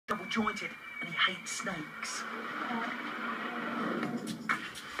jointed and he hates snakes.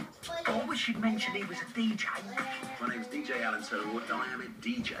 Oh, we should mention he was a DJ. My name's DJ Allan, so I am a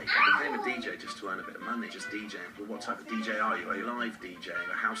DJ. I became a DJ just to earn a bit of money, just DJing. Well, what type of DJ are you? Are you live DJing,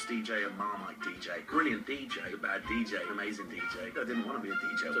 a house DJ, a Marmite DJ? Brilliant DJ, a bad DJ, amazing DJ. I didn't want to be a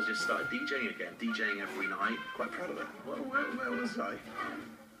DJ, so I just started DJing again, DJing every night. Quite proud of it. Where was I?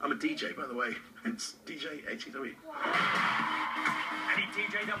 I'm a DJ, by the way. It's DJ HEW. And he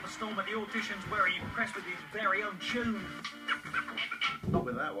DJ'd up a storm at the auditions where he impressed with his very own tune. Not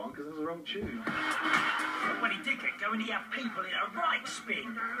with that one, because it was the wrong tune. But when he did get going, he had people in a right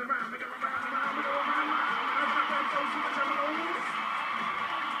spin.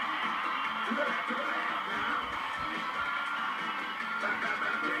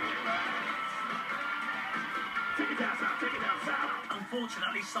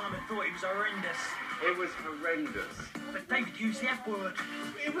 Unfortunately, Simon thought he was horrendous. It was horrendous. But David used the F word.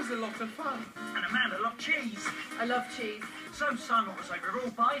 It was a lot of fun. And Amanda loved cheese. I love cheese. So Simon was overall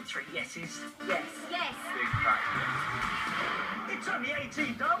by 3 yeses. Yes. Yes. Big fact. It's only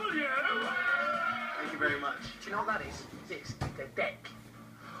ATW! Thank you very much. Do you know what that is? It's the deck.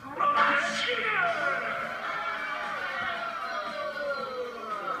 Look at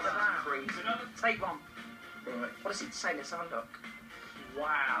that. Take one. Right. What does it say? Let's have a look.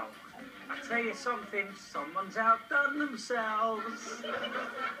 Wow. I tell you something, someone's outdone themselves.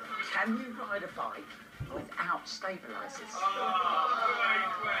 Can you ride a bike without stabilisers? Oh,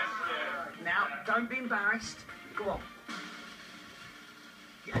 great question. Now, don't be embarrassed. Go on.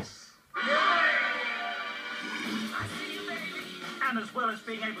 Yes. And as well as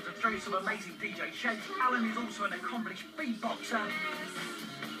being able to throw some amazing DJ shapes, Allan is also an accomplished beatboxer.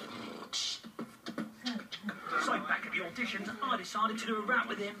 So back at the auditions, I decided to do a rap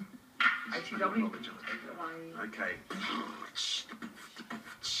with him. HEW. Okay.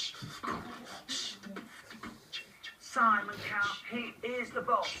 Simon Cowell, he is the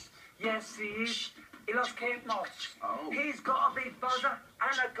boss. Yes, he is. He loves Kent Moss. Oh. He's got a big buzzer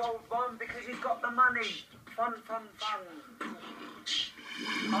and a gold one because he's got the money. Fun, fun, fun.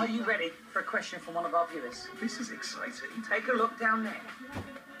 Are you ready for a question from one of our viewers? This is exciting. Take a look down there.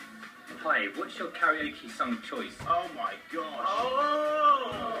 Hi, what's your karaoke song choice? Oh my gosh.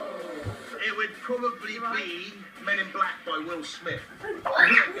 Oh! It would probably be Men in Black by Will Smith.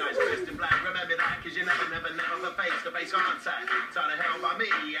 Guys dressed in black, remember that, because you never the face-to-face answer. Trying to help by me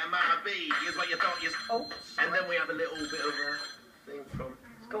and my B is what you thought you... Oh. And then we have a little bit of a thing from...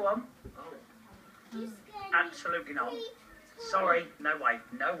 Go on. Oh. Absolutely not. Sorry, no way.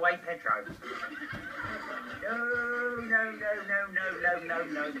 No way, Pedro. No.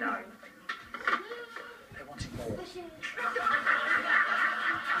 They wanted more.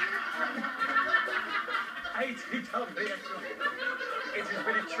 ATW, it has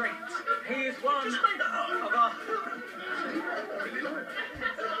been a treat. He is one of our...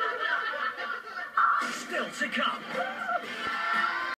 Still to come.